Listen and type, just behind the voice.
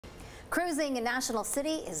Cruising in National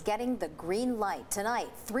City is getting the green light. Tonight,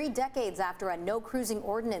 3 decades after a no cruising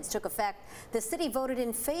ordinance took effect, the city voted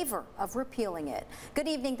in favor of repealing it. Good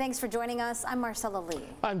evening. Thanks for joining us. I'm Marcella Lee.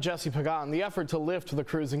 I'm Jesse Pagan. The effort to lift the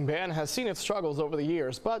cruising ban has seen its struggles over the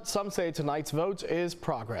years, but some say tonight's vote is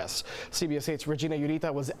progress. CBS 8's Regina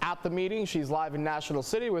Yurita was at the meeting. She's live in National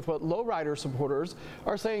City with what Lowrider supporters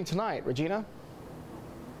are saying tonight. Regina?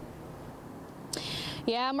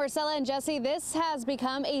 Yeah, Marcella and Jesse, this has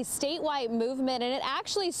become a statewide movement, and it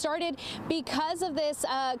actually started because of this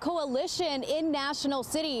coalition in National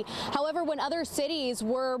City. However, when other cities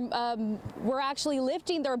were actually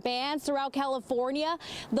lifting their bans throughout California,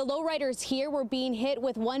 the lowriders here were being hit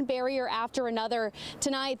with one barrier after another.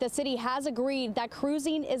 Tonight, the city has agreed that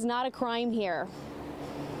cruising is not a crime here.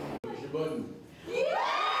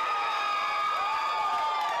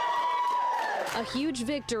 A huge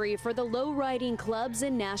victory for the low riding clubs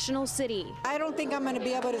in National City. I don't think I'm going to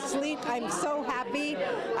be able to sleep. I'm so happy.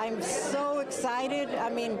 I'm so excited. I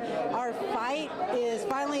mean, our fight is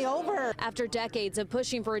finally over. After decades of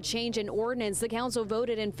pushing for a change in ordinance, the council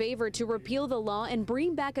voted in favor to repeal the law and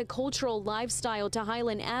bring back a cultural lifestyle to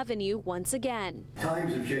Highland Avenue once again.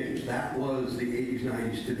 Times have changed. That was the 80s,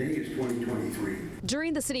 90s. Today is 2023.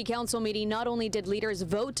 During the city council meeting, not only did leaders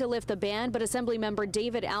vote to lift the ban, but Assemblymember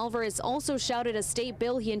David Alvarez also shouted a state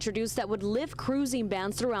bill he introduced that would lift cruising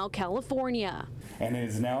bans throughout California. And it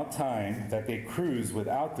is now time that they cruise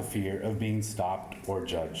without the fear of being stopped or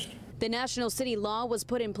judged. The National City law was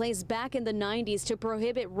put in place back in the 90s to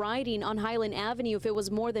prohibit riding on Highland Avenue if it was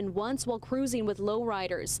more than once while cruising with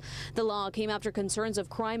lowriders. The law came after concerns of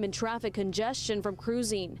crime and traffic congestion from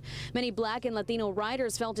cruising. Many Black and Latino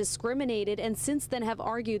riders felt discriminated and since then have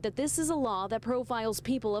argued that this is a law that profiles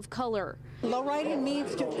people of color. Lowriding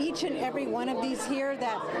means to each and every one of these here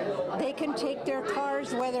that they can take their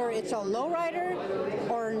cars, whether it's a lowrider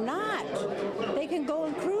or not. They can go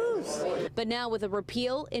and cruise. But now with a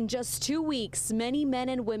repeal, in just 2 weeks, many men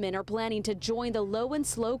and women are planning to join the low and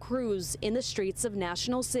slow cruise in the streets of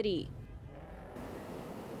National City.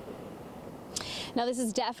 Now, this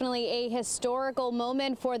is definitely a historical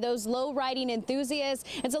moment for those low riding enthusiasts.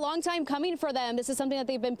 It's a long time coming for them. This is something that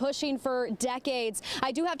they've been pushing for decades.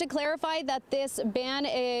 I do have to clarify that this ban,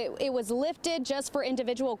 it was lifted just for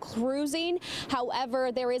individual cruising.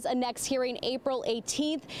 However, there is a next hearing April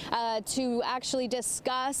 18th to actually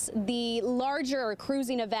discuss the larger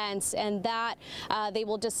cruising events, and that they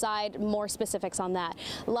will decide more specifics on that.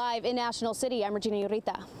 Live in National City, I'm Regina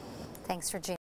Yurita. Thanks, Regina.